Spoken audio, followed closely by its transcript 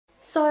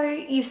So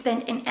you've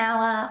spent an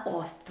hour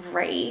or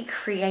 3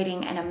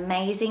 creating an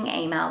amazing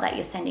email that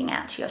you're sending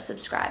out to your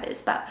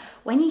subscribers, but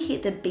when you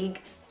hit the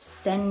big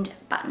send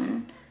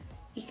button,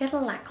 you get a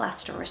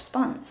lackluster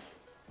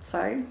response.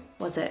 So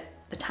was it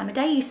the time of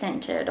day you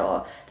sent it,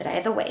 or the day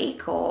of the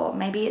week, or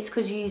maybe it's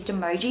because you used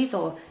emojis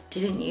or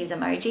didn't use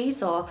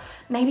emojis, or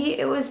maybe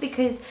it was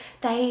because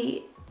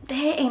their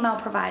email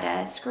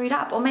provider screwed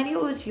up, or maybe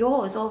it was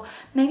yours, or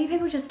maybe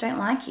people just don't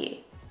like you.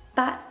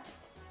 But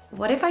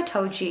what if I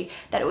told you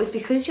that it was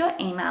because your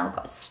email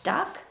got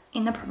stuck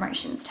in the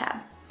promotions tab?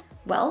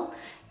 Well,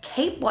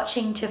 keep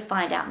watching to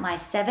find out my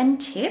 7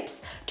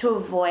 tips to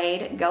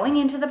avoid going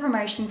into the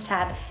promotions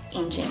tab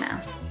in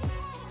Gmail.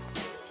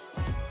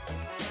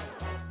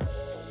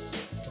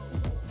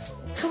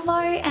 Hello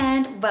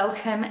and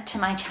welcome to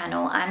my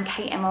channel. I'm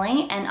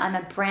Emiley and I'm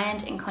a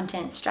brand and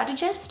content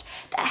strategist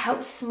that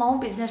helps small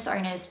business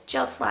owners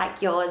just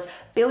like yours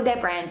build their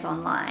brands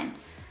online.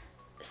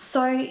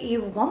 So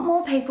you want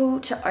more people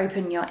to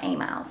open your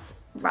emails,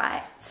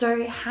 right?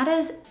 So how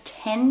does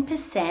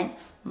 10%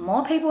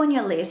 more people on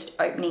your list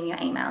opening your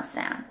emails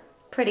sound?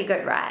 Pretty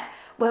good, right?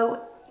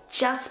 Well,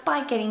 just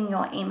by getting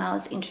your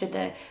emails into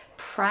the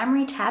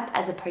primary tab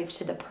as opposed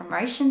to the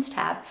promotions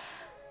tab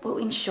will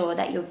ensure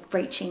that you're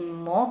reaching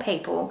more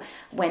people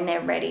when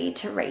they're ready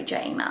to read your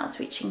emails,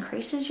 which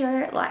increases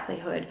your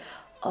likelihood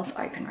of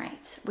open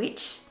rates,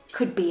 which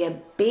could be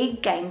a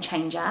big game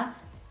changer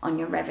on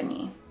your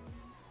revenue.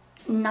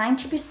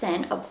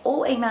 90% of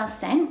all emails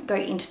sent go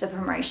into the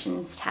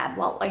promotions tab,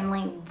 while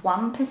only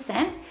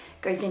 1%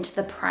 goes into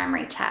the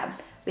primary tab,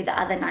 with the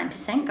other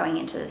 9% going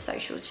into the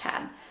socials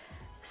tab.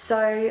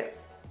 So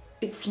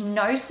it's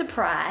no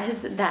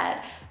surprise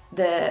that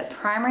the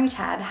primary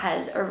tab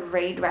has a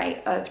read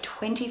rate of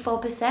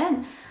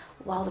 24%,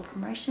 while the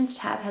promotions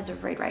tab has a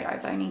read rate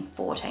of only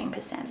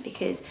 14%,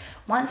 because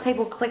once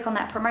people click on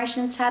that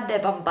promotions tab, they're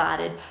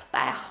bombarded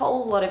by a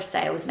whole lot of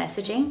sales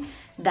messaging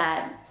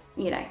that,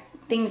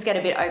 things get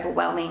a bit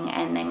overwhelming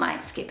and they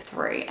might skip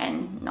through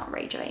and not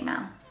read your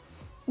email.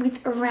 With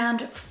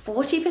around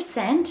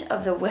 40%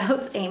 of the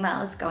world's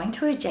emails going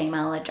to a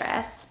Gmail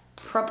address,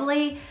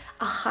 probably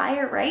a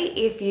higher rate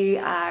if you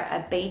are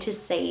a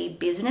B2C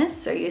business,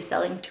 so you're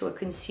selling to a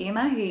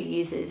consumer who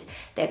uses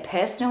their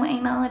personal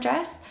email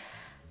address,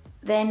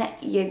 then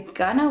you're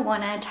gonna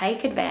wanna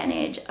take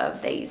advantage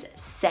of these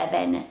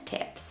 7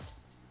 tips.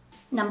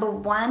 Number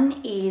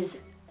 1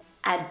 is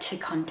add to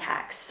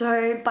contacts.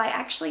 So by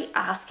actually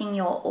asking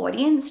your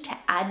audience to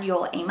add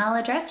your email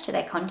address to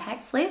their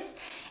contacts list,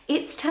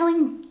 it's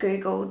telling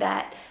Google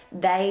that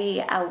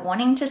they are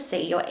wanting to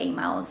see your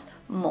emails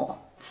more.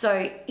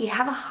 So you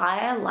have a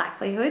higher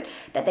likelihood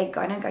that they're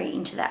gonna go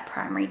into that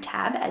primary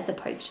tab as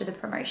opposed to the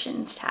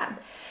promotions tab.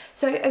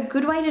 So a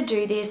good way to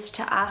do this,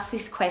 to ask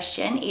this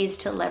question, is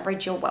to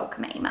leverage your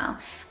welcome email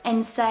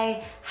and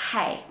say,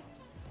 hey,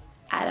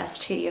 add us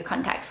to your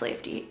contacts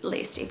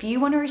list. If you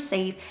want to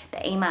receive the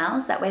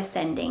emails that we're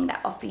sending that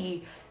offer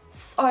you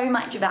so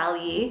much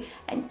value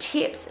and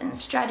tips and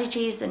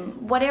strategies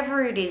and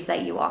whatever it is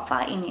that you offer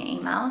in your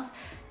emails,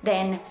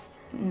 then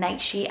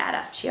make sure you add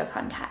us to your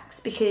contacts,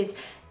 because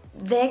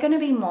they're going to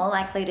be more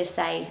likely to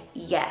say,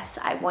 yes,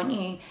 I want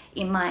you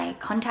in my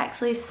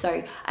contacts list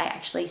so I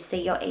actually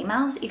see your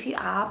emails if you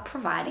are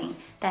providing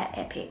that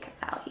epic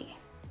value.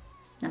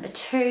 Number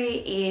 2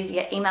 is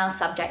your email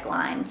subject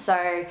line.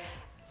 So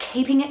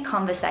keeping it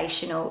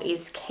conversational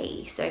is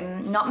key. So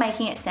not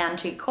making it sound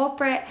too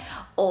corporate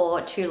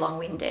or too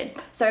long-winded.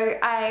 So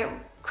I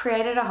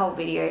created a whole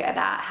video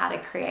about how to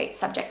create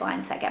subject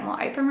lines that get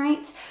more open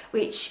rates,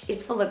 which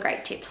is full of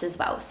great tips as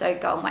well. So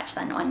go and watch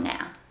that one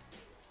now.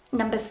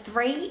 Number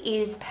 3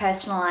 is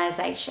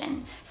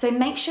personalization. So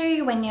make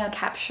sure when you're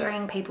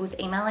capturing people's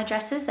email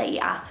addresses that you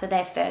ask for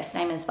their first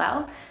name as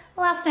well.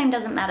 Last name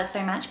doesn't matter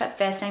so much, but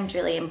first name's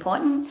really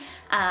important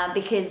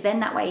because then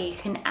that way you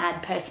can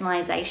add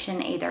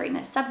personalization either in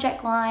the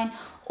subject line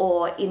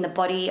or in the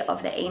body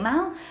of the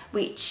email,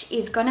 which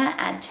is gonna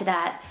add to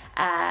that,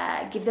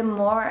 give them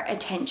more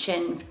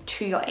attention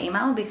to your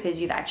email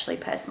because you've actually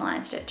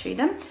personalized it to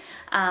them.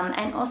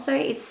 And also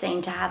it's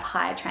seen to have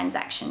higher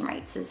transaction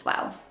rates as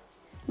well.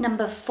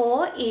 Number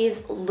 4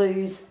 is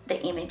lose the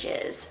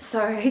images.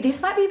 So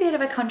this might be a bit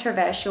of a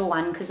controversial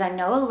one because I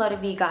know a lot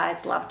of you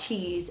guys love to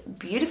use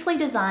beautifully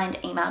designed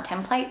email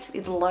templates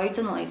with loads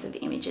and loads of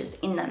images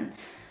in them.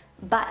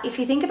 But if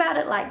you think about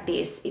it like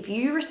this, if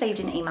you received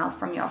an email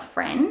from your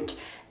friend,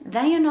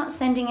 they are not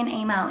sending an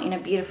email in a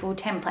beautiful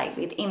template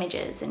with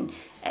images and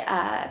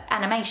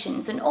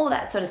animations and all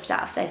that sort of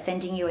stuff. They're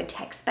sending you a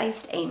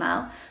text-based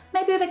email,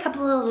 maybe with a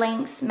couple of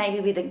links, maybe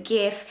with a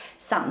GIF,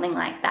 something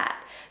like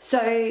that.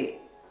 So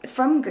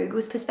from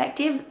Google's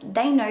perspective,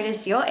 they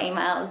notice your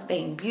emails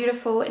being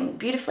beautiful and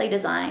beautifully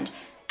designed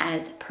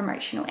as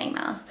promotional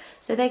emails.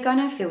 So they're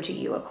gonna filter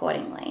you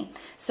accordingly.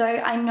 So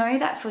I know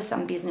that for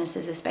some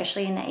businesses,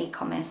 especially in the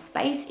e-commerce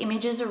space,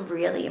 images are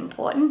really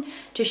important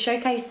to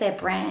showcase their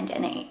brand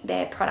and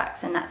their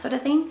products and that sort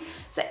of thing.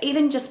 So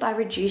even just by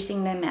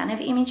reducing the amount of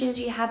images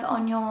you have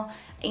in your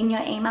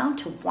email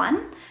to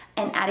 1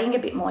 and adding a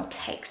bit more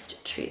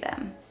text to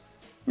them.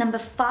 Number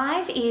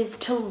 5 is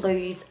to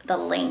lose the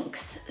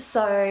links.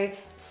 So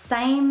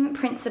same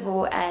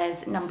principle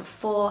as number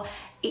 4,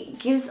 it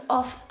gives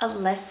off a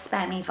less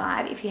spammy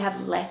vibe if you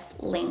have less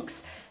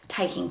links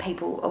taking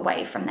people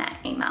away from that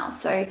email.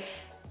 So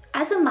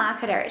as a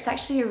marketer, it's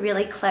actually a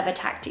really clever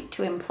tactic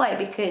to employ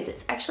because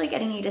it's actually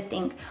getting you to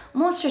think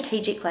more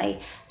strategically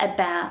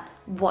about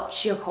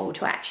what's your call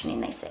to action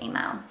in this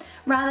email.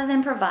 Rather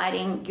than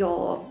providing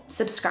your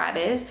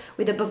subscribers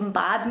with a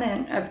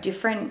bombardment of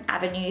different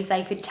avenues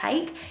they could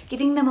take,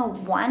 giving them a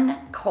one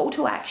call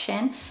to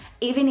action,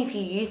 even if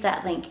you use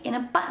that link in a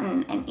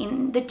button and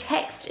in the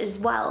text as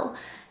well,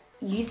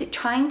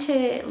 trying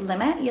to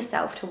limit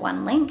yourself to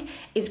one link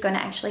is going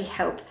to actually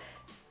help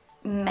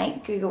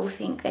make Google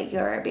think that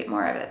you're a bit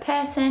more of a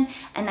person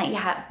and that you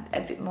have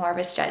a bit more of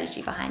a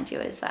strategy behind you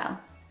as well.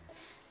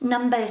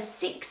 Number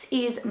 6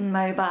 is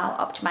mobile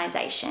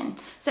optimization.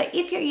 So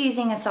if you're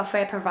using a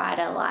software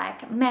provider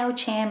like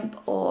MailChimp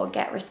or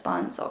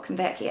GetResponse or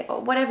ConvertKit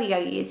or whatever you're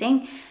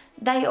using,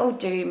 they all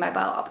do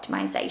mobile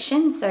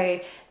optimization.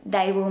 So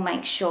they will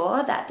make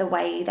sure that the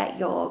way that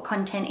your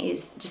content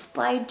is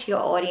displayed to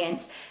your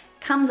audience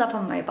comes up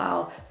on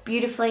mobile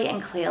beautifully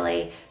and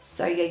clearly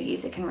so your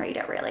user can read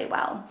it really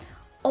well.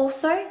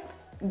 Also,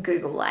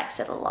 Google likes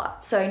it a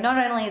lot. So not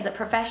only is it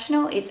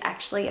professional, it's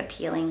actually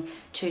appealing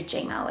to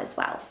Gmail as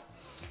well.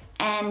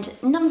 And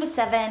number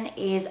 7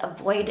 is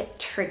avoid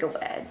trigger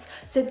words.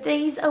 So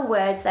these are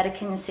words that are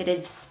considered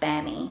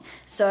spammy.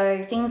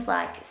 So things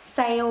like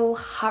sale,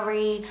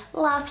 hurry,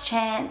 last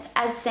chance,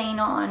 as seen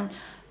on,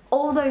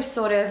 all those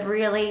sort of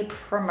really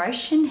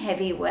promotion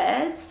heavy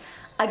words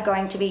are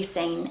going to be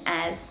seen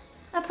as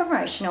a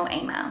promotional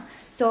email.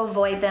 So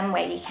avoid them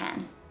where you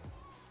can.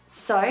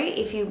 So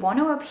if you want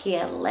to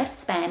appear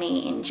less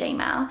spammy in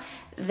Gmail,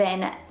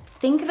 then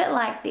think of it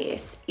like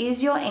this.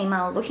 Is your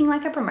email looking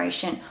like a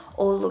promotion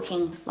or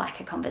looking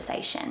like a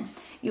conversation?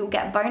 You'll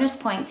get bonus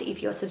points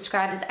if your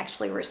subscribers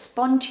actually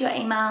respond to your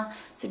email,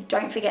 so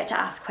don't forget to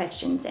ask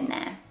questions in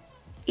there.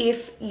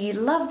 If you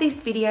love this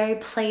video,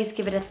 please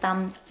give it a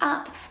thumbs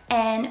up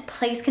and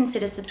please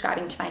consider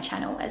subscribing to my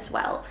channel as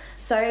well.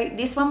 So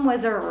this one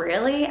was a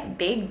really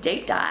big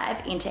deep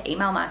dive into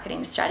email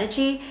marketing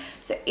strategy.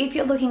 So if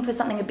you're looking for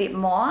something a bit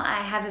more,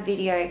 I have a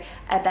video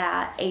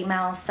about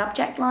email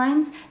subject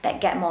lines that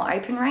get more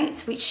open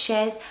rates, which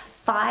shares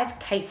 5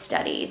 case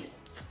studies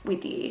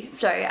with you.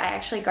 So I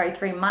actually go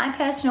through my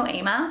personal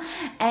email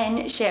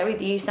and share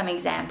with you some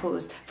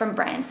examples from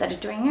brands that are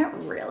doing it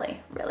really,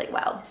 really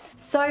well.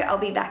 So I'll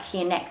be back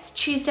here next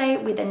Tuesday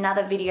with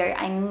another video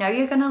I know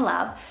you're gonna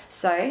love.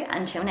 So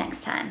until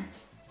next time,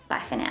 bye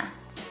for now.